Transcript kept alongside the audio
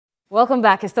Welcome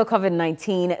back. It's still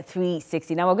COVID-19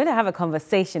 360. Now we're going to have a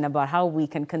conversation about how we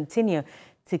can continue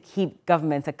to keep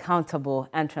government accountable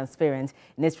and transparent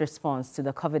in its response to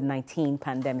the COVID-19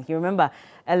 pandemic. You remember,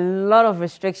 a lot of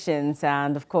restrictions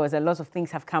and, of course, a lot of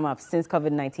things have come up since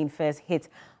COVID-19 first hit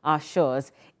our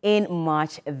shores in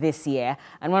March this year,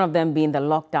 and one of them being the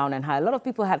lockdown, and how a lot of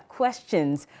people had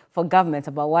questions for government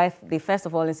about why they first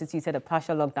of all instituted a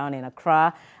partial lockdown in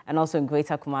Accra and also in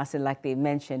Greater Kumasi, like they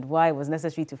mentioned, why it was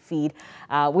necessary to feed,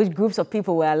 which groups of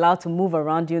people were allowed to move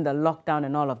around during the lockdown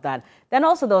and all of that. Then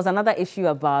also there was another issue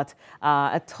about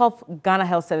a top Ghana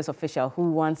Health Service official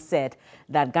who once said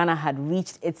that Ghana had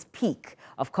reached its peak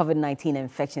of COVID-19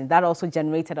 infections. That also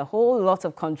generated a whole lot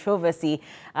of controversy,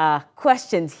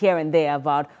 questions here and there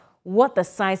about what the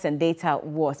science and data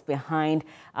was behind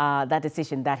that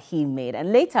decision that he made.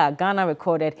 And later, Ghana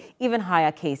recorded even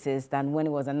higher cases than when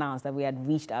it was announced that we had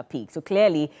reached our peak. So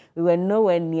clearly, we were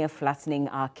nowhere near flattening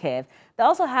our curve. There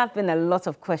also have been a lot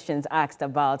of questions asked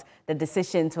about the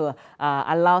decision to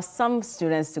allow some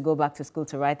students to go back to school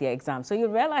to write their exams. So you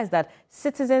realize that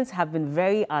citizens have been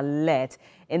very alert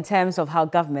in terms of how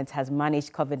government has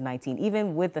managed COVID-19,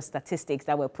 even with the statistics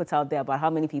that were put out there about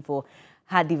how many people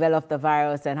had developed the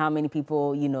virus and how many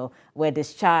people, were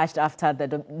discharged after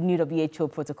the new WHO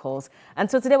protocols.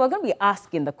 And so today we're going to be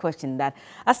asking the question that,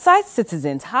 aside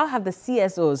citizens, how have the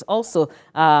CSOs also,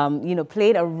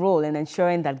 played a role in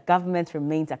ensuring that government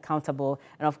remains accountable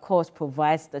and, of course,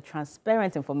 provides the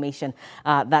transparent information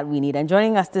that we need? And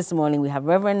joining us this morning, we have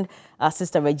Reverend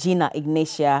Sister Regina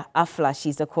Ignatia Afla.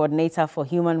 She's the coordinator for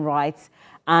Human Rights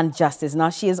and Justice. Now,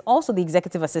 she is also the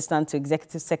Executive Assistant to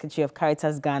Executive Secretary of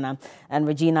Caritas Ghana, and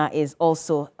Regina is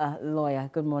also a lawyer.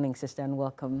 Good morning, sister, and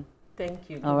welcome. Thank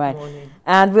you. All right. Good morning.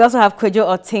 And we also have Kwejo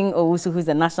Oting Owusu, who's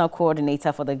the National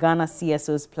Coordinator for the Ghana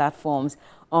CSO's platforms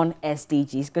on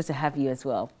SDGs. Good to have you as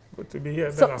well. Good to be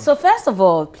here. So first of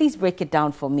all, please break it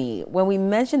down for me. When we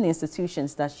mention the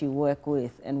institutions that you work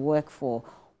with and work for,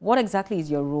 what exactly is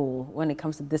your role when it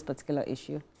comes to this particular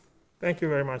issue? Thank you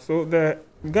very much. So the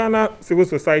Ghana Civil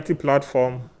Society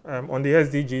platform on the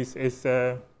SDGs is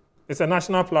a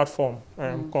national platform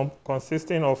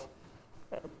consisting of,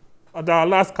 at our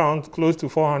last count, close to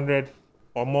 400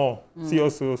 or more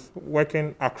CSOs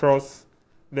working across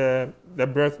the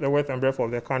width and breadth of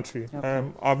the country.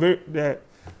 Okay.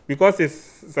 Because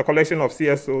it's a collection of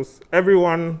CSOs,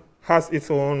 everyone has its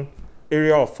own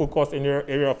area of focus and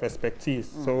area of expertise.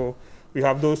 So we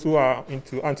have those who are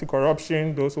into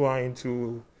anti-corruption, those who are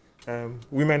into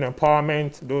women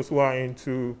empowerment, those who are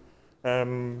into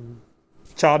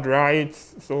child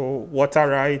rights, so water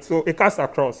rights. So it cuts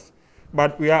across.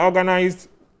 But we are organized,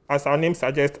 as our name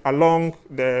suggests, along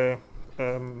the,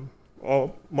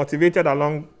 or motivated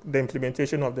along the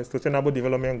implementation of the Sustainable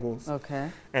Development Goals. Okay.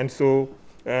 And so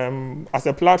as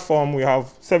a platform, we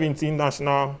have 17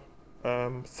 national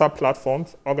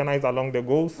sub-platforms organized along the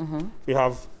goals. We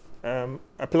have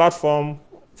a platform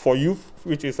for youth,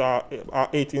 which is our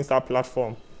 18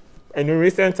 sub-platform. And in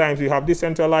recent times, we have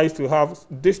decentralized to have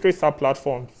district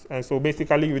sub-platforms. And so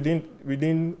basically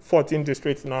within 14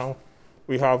 districts now,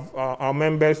 we have our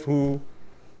members who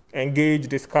engage,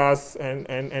 discuss, and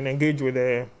engage with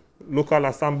the local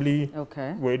assembly,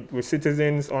 with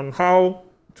citizens on how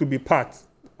to be part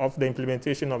of the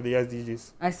implementation of the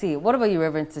SDGs. I see. What about you,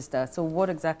 Reverend Sister? So what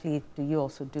exactly do you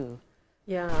also do?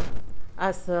 Yeah.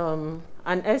 As an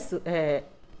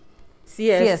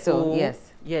CSO,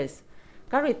 yes.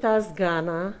 Caritas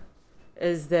Ghana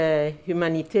is the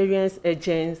humanitarian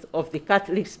agent of the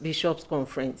Catholic Bishops'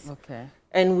 Conference. Okay.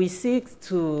 And we seek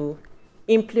to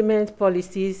implement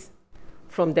policies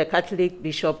from the Catholic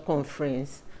Bishop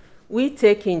Conference. We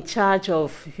take in charge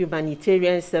of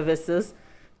humanitarian services,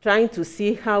 trying to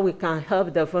see how we can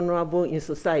help the vulnerable in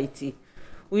society.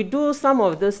 We do some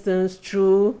of those things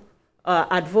through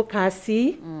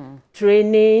advocacy,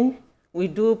 training, we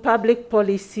do public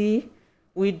policy,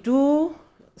 we do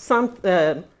some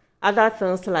other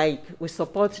things like we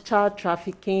support child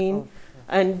trafficking.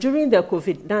 And during the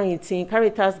COVID-19,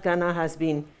 Caritas Ghana has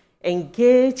been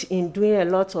engaged in doing a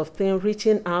lot of things,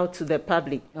 reaching out to the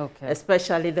public,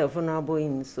 especially the vulnerable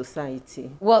in society.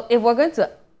 Well, if we're going to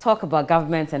talk about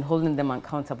government and holding them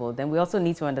accountable, then we also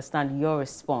need to understand your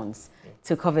response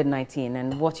to COVID-19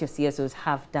 and what your CSOs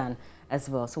have done as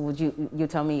well. So would you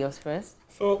tell me yours first?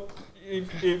 So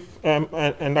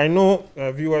and I know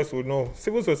viewers would know,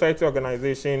 civil society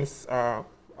organizations, our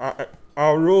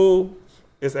role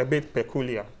is a bit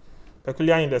peculiar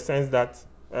in the sense that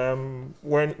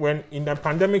when in a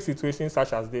pandemic situation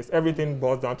such as this, everything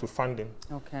boils down to funding.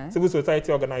 Okay. Civil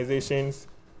society organizations,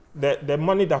 the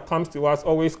money that comes to us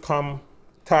always come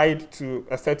tied to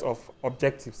a set of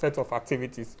objectives, set of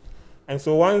activities. And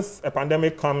so once a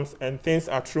pandemic comes and things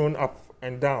are thrown up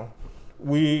and down,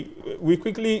 we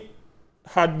quickly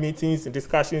had meetings and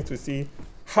discussions to see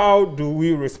how do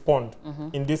we respond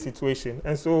in this situation.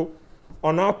 And so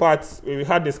on our part, we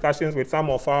had discussions with some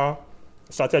of our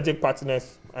strategic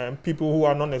partners, people who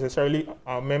are not necessarily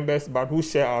our members, but who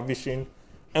share our vision.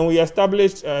 And we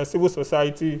established civil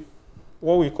society,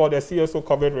 what we call the CSO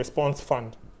COVID Response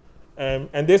Fund.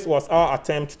 And this was our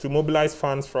attempt to mobilize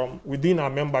funds from within our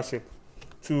membership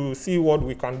to see what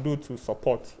we can do to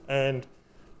support. And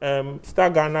Star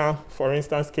Ghana, for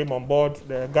instance, came on board.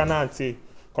 The Ghana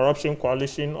Anti-Corruption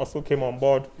Coalition also came on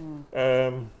board.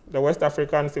 The West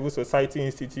African Civil Society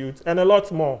Institute, and a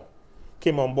lot more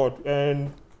came on board.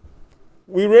 And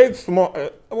we raised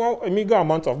a meager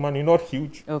amount of money, not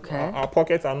huge. Okay. Our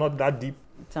pockets are not that deep.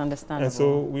 It's understandable. And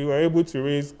so we were able to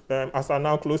raise, as are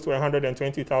now, close to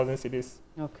 120,000 cedis,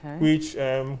 okay, which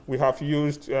we have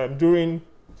used during,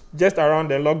 just around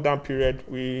the lockdown period.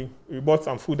 We bought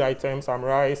some food items, some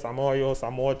rice, some oil,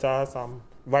 some water, some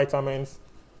vitamins,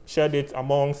 shared it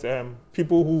amongst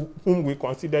people whom we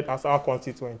considered as our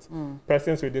constituents,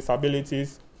 persons with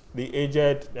disabilities, the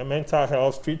aged, the mental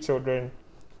health, street children,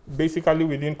 basically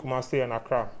within Kumasi and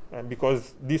Accra,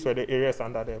 because these were the areas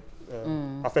under the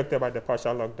affected by the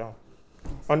partial lockdown.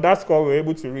 On that score, we were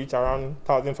able to reach around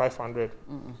 1,500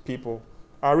 people.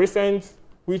 Our recent,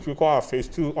 which we call our phase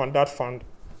 2 on that fund,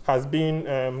 has been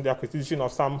the acquisition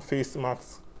of some face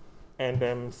masks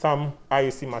and some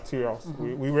IEC materials.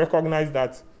 We recognize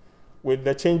that with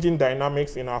the changing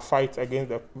dynamics in our fight against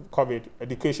the COVID,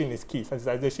 education is key,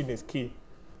 sensitization is key.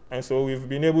 And so we've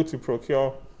been able to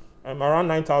procure around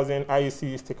 9,000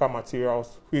 IEC sticker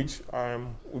materials, which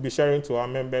we'll be sharing to our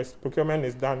members. Procurement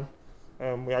is done.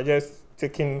 We are just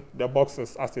taking the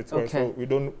boxes as it were. So we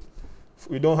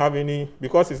don't have any,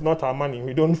 because it's not our money,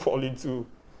 we don't fall into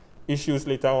issues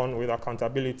later on with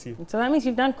accountability. So that means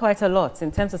you've done quite a lot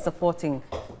in terms of supporting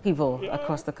people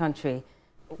across the country.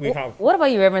 We have. What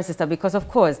about you, Reverend Sister? Because, of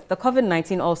course, the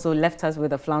COVID-19 also left us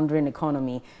with a floundering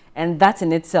economy, and that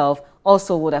in itself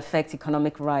also would affect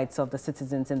economic rights of the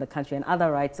citizens in the country and other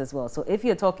rights as well. So if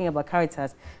you're talking about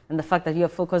Caritas and the fact that you are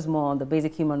focused more on the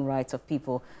basic human rights of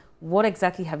people, what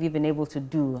exactly have you been able to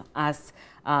do as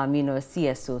a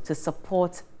CSO to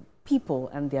support people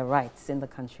and their rights in the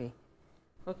country?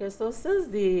 Okay, so since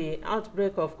the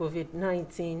outbreak of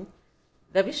COVID-19,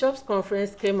 the Bishops'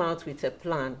 Conference came out with a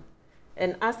plan.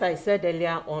 And as I said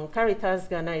earlier on, Caritas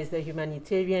Ghana is the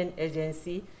humanitarian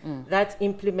agency that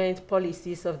implements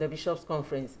policies of the Bishops'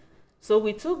 Conference. So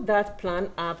we took that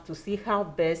plan up to see how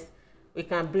best we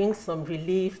can bring some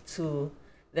relief to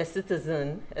the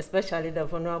citizen, especially the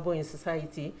vulnerable in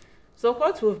society. So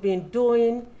what we've been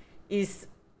doing is,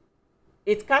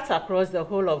 it cuts across the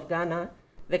whole of Ghana.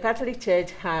 The Catholic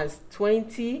Church has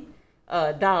 20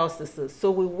 dioceses,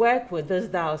 so we work with those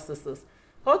dioceses.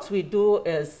 What we do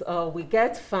is we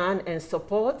get funds and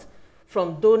support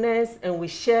from donors, and we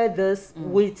share this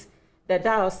with the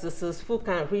dioceses who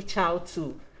can reach out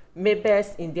to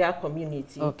members in their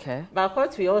community. Okay. But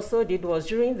what we also did was,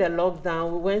 during the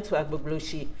lockdown, we went to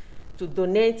Agbogloshi to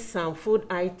donate some food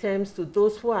items to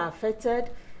those who are affected,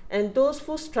 and those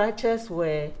food structures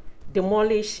were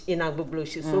demolished in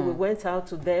Agbogloshi. So we went out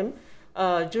to them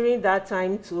during that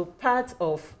time. To part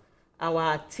of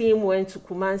our team went to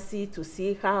Kumasi to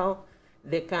see how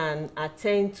they can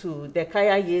attend to the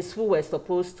Kayayes who were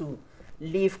supposed to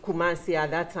leave Kumasi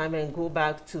at that time and go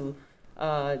back to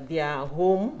their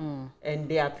home and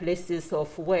their places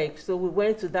of work. So we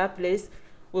went to that place.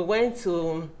 We went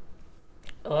to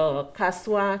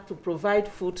Kaswa to provide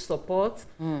food support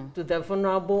to the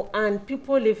vulnerable and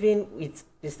people living with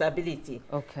disability.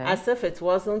 Okay. As if it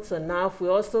wasn't enough, we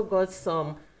also got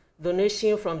some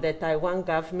donation from the Taiwan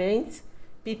government,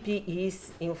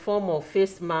 PPEs in form of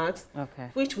face masks,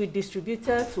 which we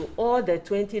distributed to all the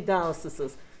 20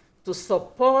 dioceses to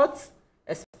support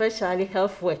especially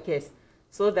health workers,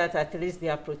 so that at least they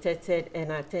are protected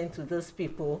and attend to those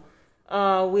people.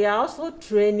 We are also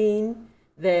training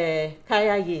the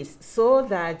Kayayes so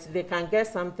that they can get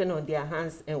something on their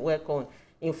hands and work on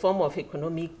in form of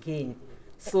economic gain.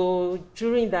 So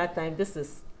during that time, this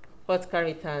is what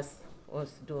Caritas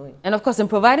was doing. And of course, in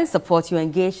providing support, you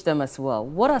engage them as well.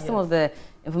 What are some of the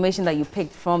information that you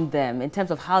picked from them in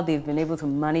terms of how they've been able to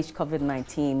manage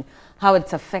COVID-19, how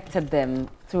it's affected them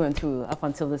through and through up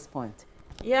until this point?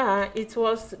 Yeah, it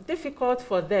was difficult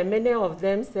for them. Many of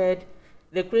them said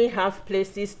they couldn't have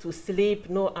places to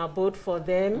sleep, no abode for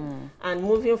them, and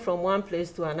moving from one place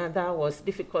to another was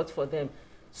difficult for them.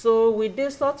 So we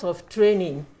did sort of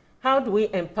training how do we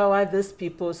empower these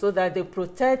people so that they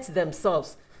protect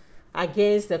themselves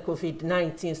against the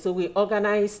COVID-19? So we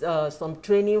organized some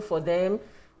training for them.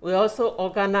 We also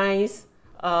organized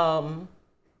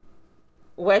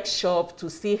workshop to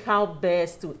see how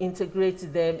best to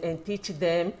integrate them and teach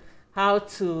them how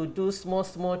to do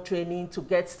small training to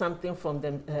get something from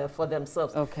them for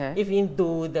themselves. Okay. Even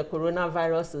though the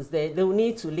coronavirus is there, they will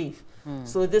need to leave.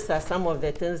 So these are some of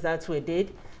the things that we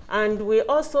did. And we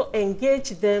also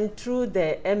engaged them through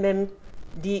the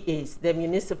MMDAs, the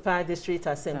Municipal District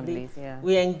Assemblies. Yeah.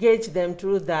 We engaged them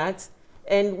through that.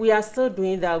 And we are still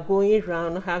doing that, going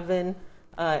around, having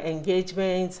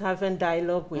engagements, having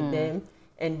dialogue with them,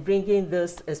 and bringing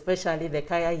this, especially the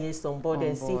Kayayes on board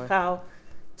and see how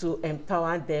to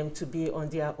empower them to be on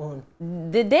their own.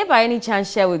 Did they by any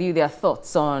chance share with you their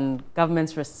thoughts on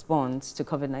government's response to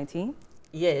COVID-19?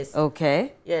 Yes.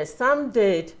 Okay. Yes, some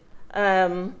did.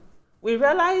 We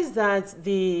realized that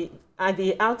at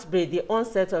the outbreak, the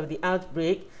onset of the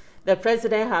outbreak, the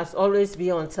president has always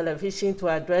been on television to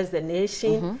address the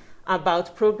nation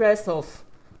about progress of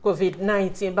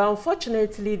COVID-19. But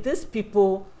unfortunately, these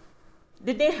people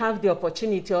didn't have the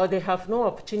opportunity, or they have no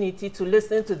opportunity to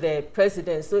listen to the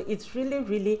president. So it's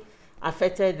really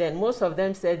affected them. Most of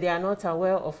them said they are not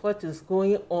aware of what is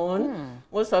going on.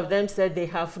 Most of them said they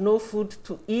have no food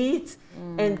to eat.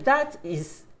 And that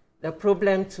is the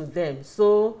problem to them.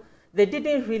 So they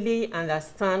didn't really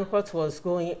understand what was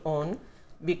going on,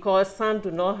 because some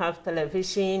do not have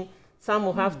television. Some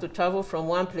will have to travel from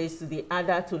one place to the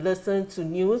other to listen to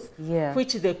news,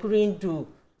 which they couldn't do.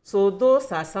 So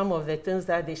those are some of the things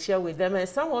that they share with them. And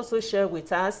some also share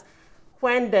with us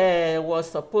when there was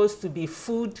supposed to be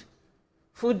food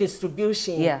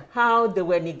distribution, how they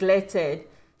were neglected.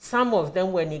 Some of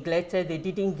them were neglected. They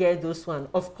didn't get those ones.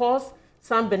 Of course,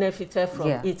 some benefited from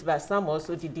it, but some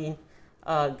also didn't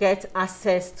get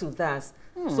access to that.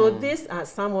 So these are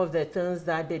some of the things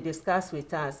that they discuss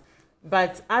with us.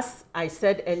 But as I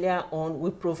said earlier on,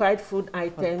 we provide food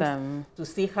items to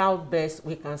see how best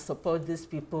we can support these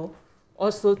people,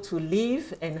 also to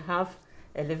live and have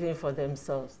a living for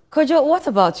themselves. Kojo, what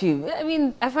about you? I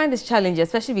mean, I find this challenging,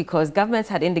 especially because governments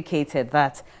had indicated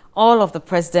that all of the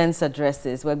president's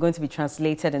addresses were going to be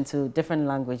translated into different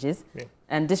languages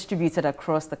and distributed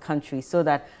across the country, so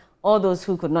that all those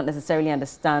who could not necessarily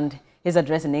understand his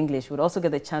address in English would also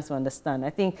get the chance to understand. I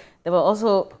think there were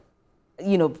also,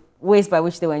 ways by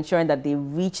which they were ensuring that they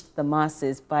reached the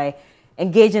masses by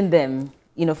engaging them,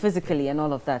 physically and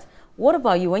all of that. What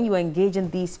about you? When you were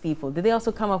engaging these people, did they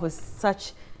also come up with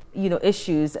such,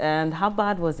 issues, and how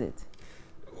bad was it?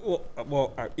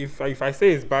 Well, if I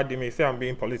say it's bad, they may say I'm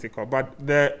being political, but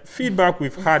the feedback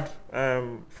we've had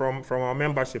from our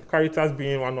membership, Caritas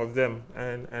being one of them,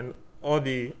 and all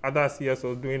the other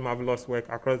CSOs doing marvelous work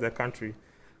across the country,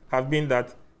 have been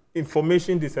that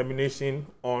information dissemination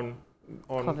on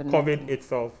COVID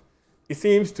itself, it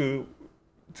seems to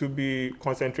be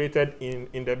concentrated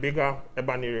in the bigger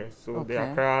urban areas. So the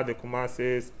Accra, the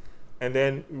Kumasis, and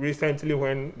then recently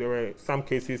when there were some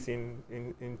cases in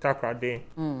Takrade,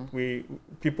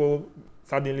 people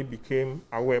suddenly became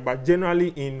aware. But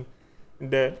generally in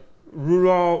the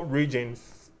rural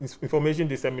regions, information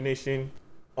dissemination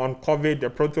on COVID, the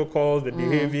protocols, the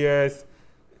behaviors,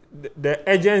 the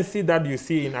urgency that you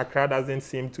see in Accra doesn't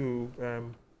seem to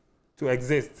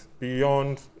exist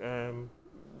beyond,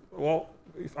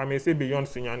 if I may say beyond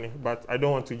Sunyani, but I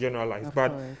don't want to generalize.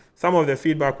 But some of the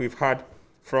feedback we've had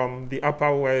from the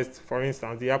Upper West, for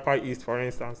instance, the Upper East, for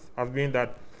instance, have been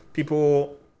that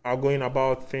people are going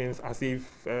about things as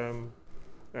if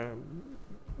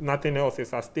nothing else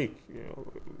is at stake.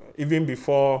 Even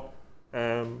before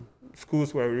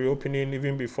schools were reopening,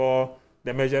 even before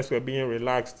the measures were being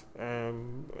relaxed,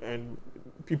 and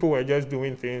people were just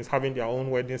doing things, having their own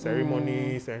wedding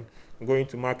ceremonies and going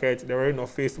to market. The wearing of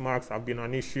face masks have been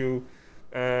an issue.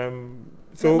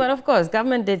 But of course,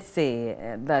 government did say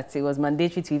that it was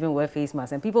mandatory to even wear face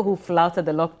masks, and people who flouted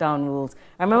the lockdown rules.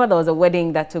 I remember there was a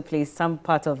wedding that took place some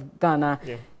part of Ghana,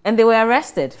 and they were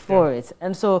arrested for it.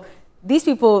 And so these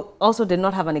people also did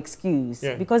not have an excuse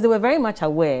because they were very much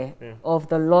aware of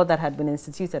the law that had been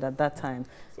instituted at that time.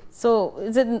 So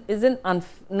is it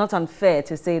not unfair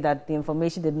to say that the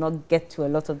information did not get to a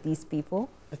lot of these people?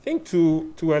 I think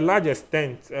to a large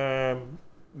extent,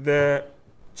 the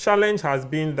challenge has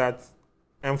been that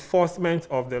enforcement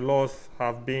of the laws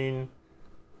have been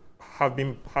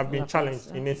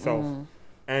challenged in itself,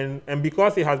 and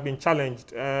because it has been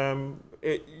challenged, on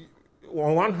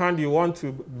one hand you want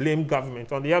to blame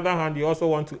government, on the other hand you also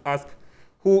want to ask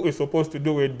who is supposed to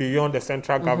do it beyond the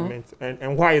central government,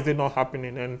 and why is it not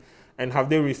happening, and have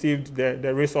they received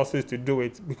the resources to do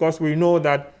it? Because we know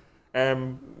that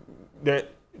there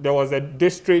was a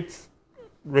district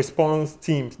response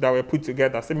teams that were put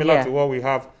together, similar to what we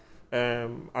have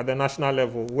at the national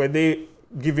level. Were they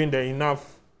given the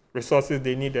enough resources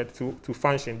they needed to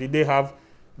function? Did they have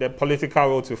the political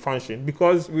will to function?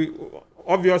 Because we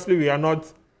are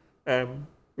not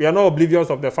oblivious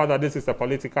of the fact that this is a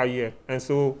political year, and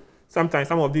so sometimes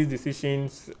some of these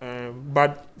decisions.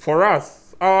 But for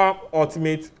us, our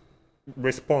ultimate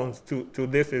response to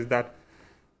this is that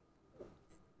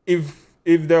if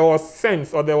there was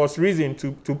sense or there was reason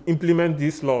to implement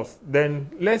these laws, then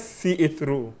let's see it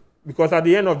through. Because at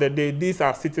the end of the day, these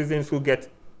are citizens who get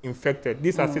infected.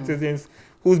 These are citizens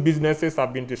whose businesses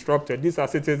have been disrupted. These are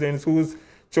citizens whose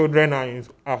children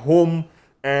are home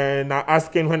and are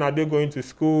asking when are they going to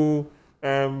school.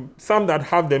 Some that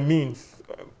have the means.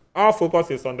 Our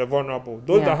focus is on the vulnerable.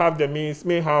 Those that have the means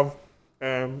may have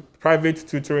private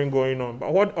tutoring going on.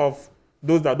 But what of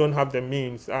those that don't have the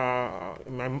means?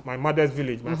 My mother's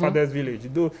village, my father's village,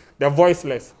 they're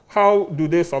voiceless. How do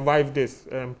they survive this?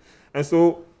 And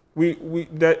so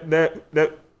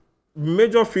the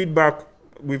major feedback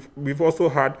we've also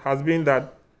had has been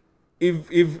that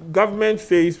if government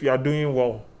says we are doing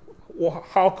well,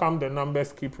 how come the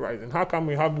numbers keep rising? How come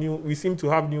we seem to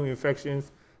have new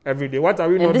infections every day? What are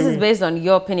we not doing? And this is based on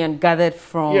your opinion gathered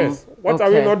from... Yes. What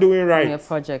are we not doing right? Your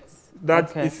projects.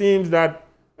 That it seems that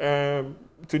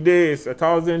today is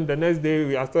 1,000, the next day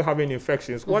we are still having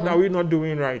infections. What are we not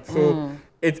doing right? So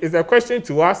it's a question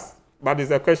to us, but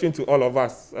it's a question to all of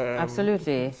us.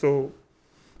 Absolutely. So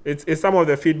it's some of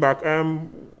the feedback.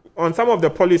 On some of the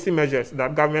policy measures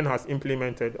that government has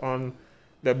implemented on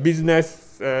the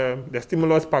business, the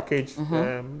stimulus package,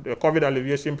 the COVID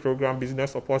alleviation program,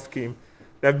 business support scheme,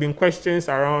 there have been questions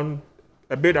around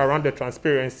the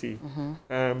transparency.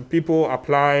 People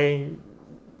apply,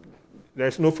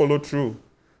 there's no follow through.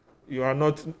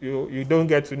 You don't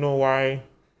get to know why.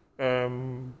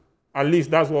 At least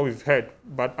that's what we've heard.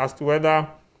 But as to whether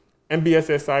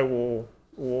MBSSI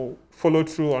will follow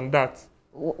through on that.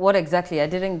 What exactly? I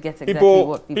didn't get exactly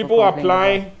what people apply,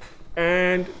 about.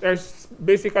 And there's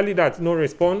basically that no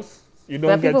response. You don't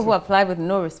there are get people who apply with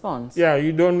no response. Yeah,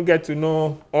 you don't get to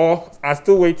know, or are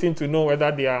still waiting to know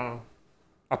whether their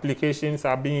applications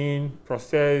are being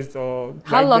processed or.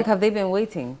 How long have they been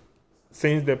waiting?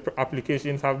 Since the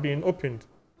applications have been opened.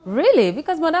 Really?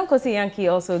 Because Madam Kosi Yankee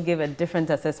also gave a different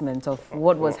assessment of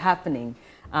what was happening,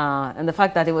 and the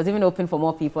fact that it was even open for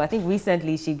more people. I think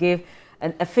recently she gave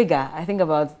a figure. I think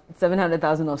about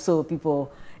 700,000 or so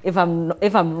people. If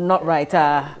I'm not right,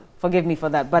 forgive me for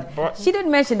that. But she did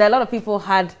mention that a lot of people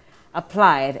had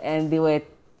applied, and they were,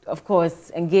 of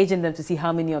course, engaging them to see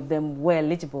how many of them were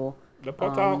eligible. The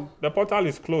portal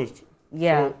is closed.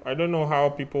 Yeah. So I don't know how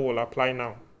people will apply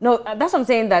now. No, that's what I'm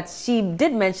saying, that she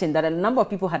did mention that a number of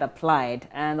people had applied,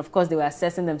 and of course they were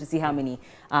assessing them to see how many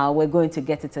were going to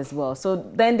get it as well. So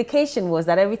the indication was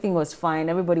that everything was fine,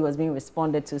 everybody was being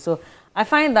responded to. So I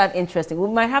find that interesting. We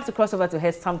might have to cross over to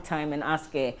her sometime and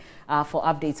ask her for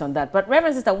updates on that. But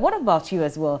Reverend Sister, what about you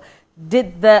as well?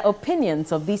 Did the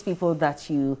opinions of these people that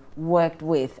you worked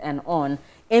with and on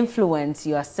influence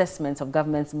your assessment of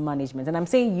government's management? And I'm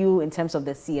saying you in terms of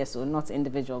the CSO, not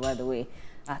individual, by the way.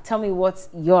 Tell me what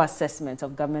your assessment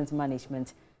of government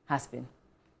management has been.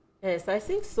 Yes, I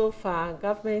think so far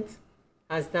government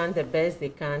has done the best they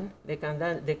can. They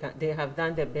have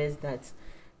done the best that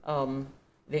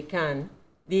they can.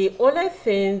 The only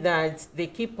thing that they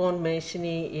keep on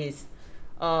mentioning is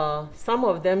some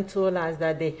of them told us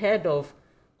that they heard of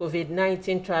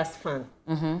COVID-19 Trust Fund.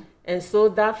 And so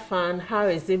that fund, how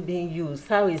is it being used?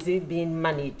 How is it being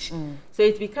managed? So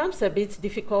it becomes a bit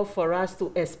difficult for us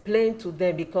to explain to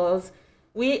them because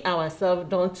we ourselves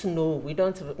don't know. We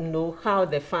don't know how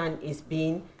the fund is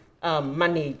being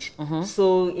managed.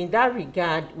 So in that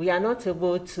regard, we are not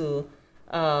able to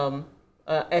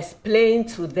explain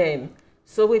to them.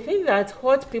 So we think that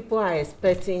what people are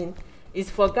expecting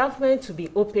is for government to be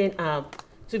open up,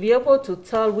 to be able to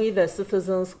tell we the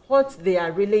citizens what they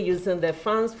are really using the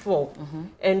funds for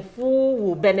and who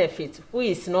will benefit, who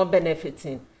is not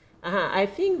benefiting. I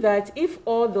think that if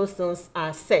all those things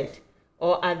are said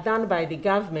or are done by the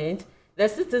government, the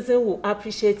citizen will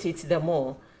appreciate it the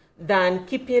more than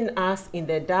keeping us in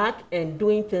the dark and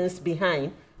doing things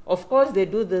behind. Of course, they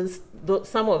do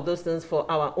some of those things for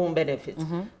our own benefit.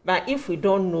 But if we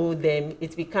don't know them,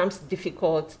 it becomes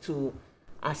difficult to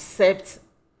accept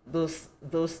those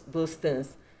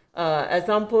things.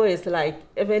 Example is like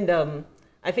even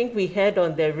I think we heard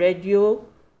on the radio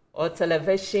or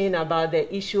television about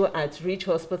the issue at Rich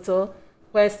Hospital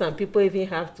where some people even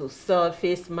have to sell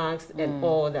face masks and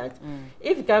all that.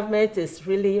 If government is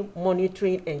really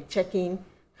monitoring and checking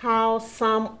how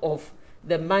some of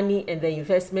the money and the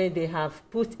investment they have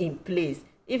put in place,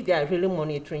 if they are really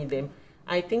monitoring them,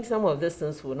 I think some of these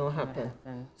things will not happen.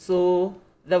 So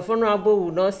the vulnerable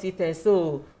will not sit and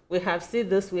so we have seen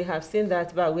this, we have seen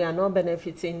that, but we are not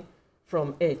benefiting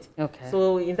from it. Okay.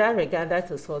 So in that regard, that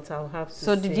is what I'll have to say.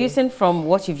 So deducing from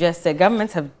what you've just said,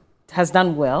 government has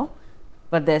done well,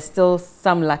 but there's still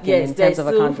some lacking in terms of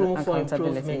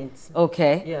accountability.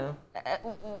 Okay. Yeah.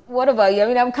 What about you? I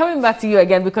mean, I'm coming back to you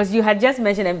again because you had just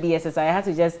mentioned MBSS. I had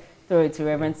to just throw it to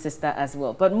Reverend Sister as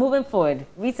well. But moving forward,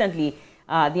 recently,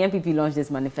 the NPP launched this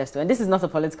manifesto, and this is not a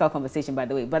political conversation, by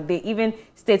the way, but they even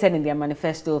stated in their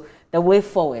manifesto the way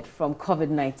forward from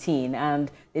COVID-19,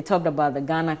 and they talked about the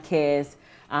Ghana Cares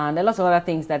and a lot of other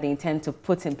things that they intend to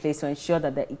put in place to ensure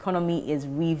that the economy is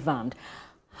revamped.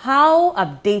 How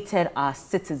updated are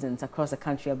citizens across the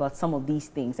country about some of these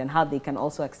things and how they can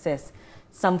also access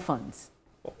some funds?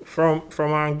 From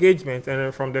our engagement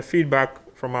and from the feedback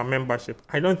from our membership,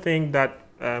 I don't think that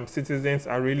citizens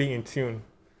are really in tune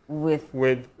with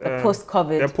the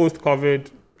post-COVID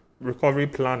recovery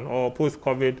plan or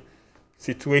post-COVID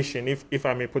situation, if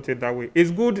I may put it that way.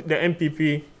 It's good the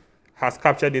NPP has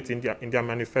captured it in their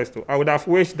manifesto. I would have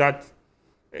wished that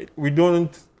we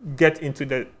don't get into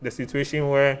the situation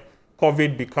where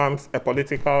COVID becomes a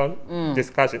political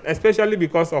discussion, especially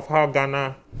because of how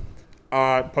Ghana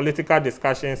political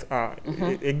discussions are.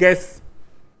 It gets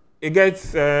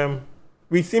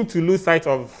we seem to lose sight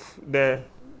of the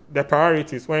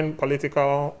priorities when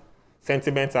political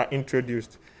sentiments are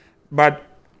introduced. But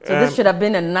so this should have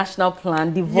been a national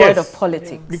plan devoid of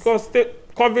politics. Because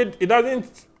COVID, it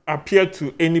doesn't appear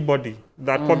to anybody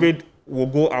that COVID will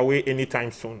go away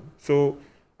anytime soon. So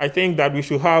I think that we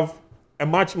should have a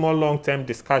much more long-term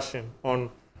discussion on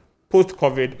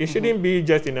post-COVID. It shouldn't be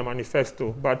just in a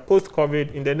manifesto, but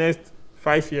post-COVID in the next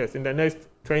 5 years, in the next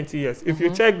 20 years. If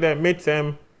you check the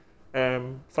midterm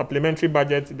supplementary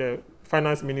budget the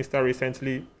finance minister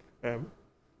recently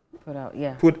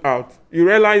put out, you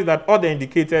realize that all the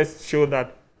indicators show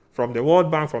that from the World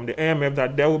Bank, from the IMF,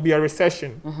 that there will be a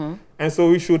recession. And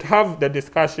so we should have the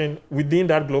discussion within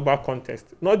that global context,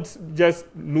 not just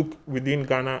look within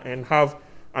Ghana and have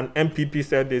an MPP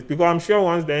said this, because I'm sure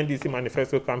once the NDC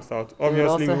manifesto comes out,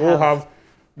 obviously we will have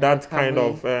that kind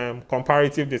of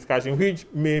comparative discussion, which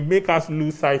may make us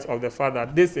lose sight of the fact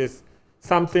that this is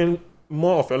something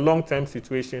more of a long-term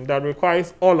situation that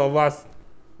requires all of us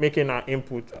making our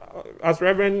input. As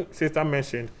Reverend Sister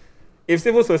mentioned, if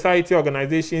civil society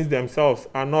organizations themselves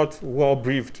are not well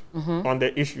briefed on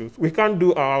the issues, we can't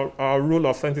do our role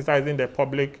of sensitizing the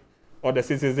public or the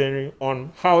citizenry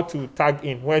on how to tag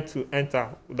in, where to enter.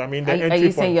 I mean, are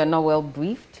you saying you're not well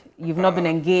briefed? You've not been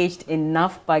engaged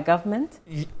enough by government?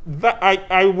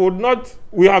 I would not.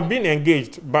 We have been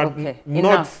engaged, but not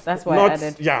enough. That's why I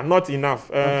added. Yeah, not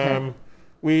enough.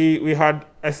 We had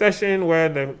a session where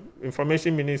the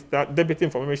deputy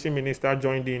information minister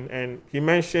joined in, and he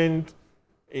mentioned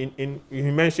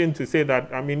to say that,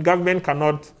 I mean, government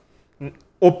cannot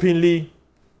openly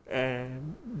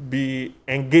be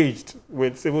engaged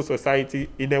with civil society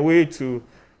in a way to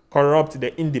corrupt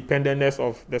the independence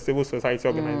of the civil society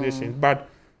organization. But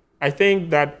I think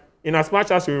that in as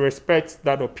much as we respect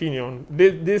that opinion,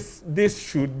 this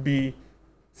should be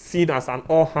seen as an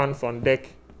all hands on deck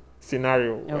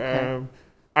scenario.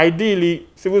 Ideally,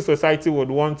 civil society would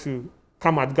want to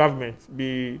come at government,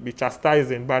 be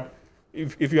chastising, but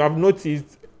if you have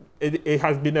noticed, it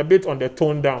has been a bit on the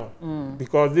tone down,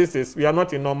 because we are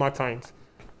not in normal times.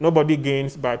 Nobody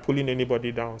gains by pulling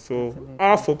anybody down. So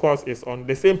our focus is on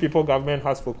the same people government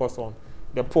has focus on,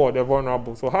 the poor, the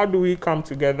vulnerable. So how do we come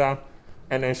together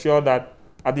and ensure that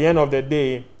at the end of the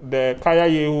day, the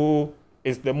Kayaye who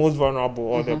is the most vulnerable,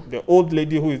 or the old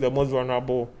lady who is the most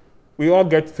vulnerable, we all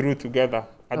get through together.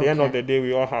 At the end of the day,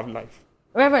 we all have life.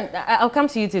 Reverend, I'll come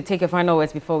to you to take your final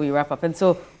words before we wrap up. And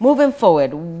so, moving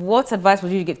forward, what advice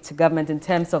would you give to government in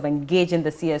terms of engaging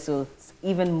the CSOs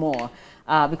even more?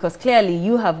 Because clearly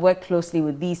you have worked closely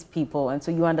with these people, and so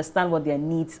you understand what their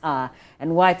needs are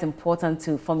and why it's important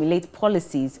to formulate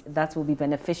policies that will be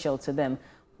beneficial to them.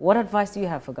 What advice do you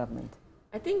have for government?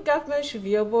 I think government should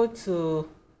be able to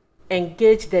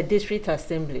engage the district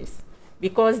assemblies,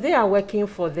 because they are working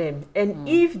for them. And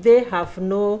if they have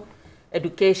no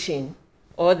education,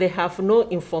 or they have no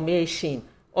information,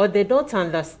 or they don't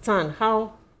understand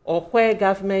how or where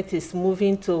government is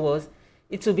moving towards,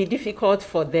 it will be difficult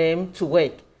for them to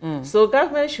work. So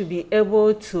government should be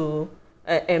able to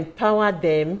empower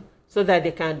them so that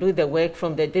they can do the work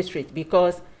from the district,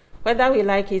 because Whether we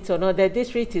like it or not, the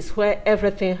district is where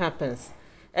everything happens.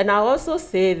 And I also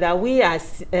say that we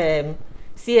as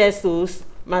CSOs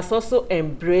must also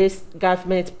embrace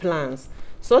government plans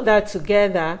so that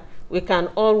together we can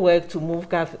all work to move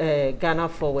Ghana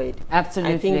forward.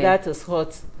 Absolutely. I think that is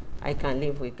what I can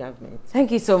live with government.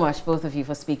 Thank you so much, both of you,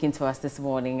 for speaking to us this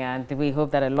morning, and we hope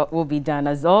that a lot will be done.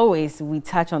 As always, we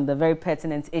touch on the very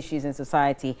pertinent issues in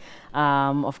society,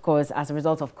 of course, as a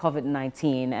result of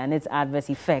COVID-19 and its adverse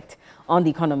effect on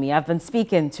the economy. I've been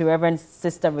speaking to Reverend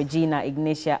Sister Regina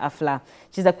Ignatia Afla.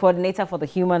 She's a coordinator for the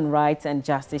Human Rights and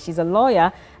Justice. She's a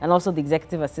lawyer and also the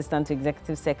executive assistant to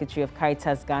executive secretary of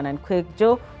Caritas Ghana. And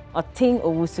Kwekjo Oting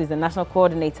Owusu is the national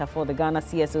coordinator for the Ghana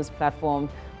CSOs platform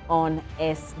on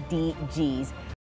SDGs.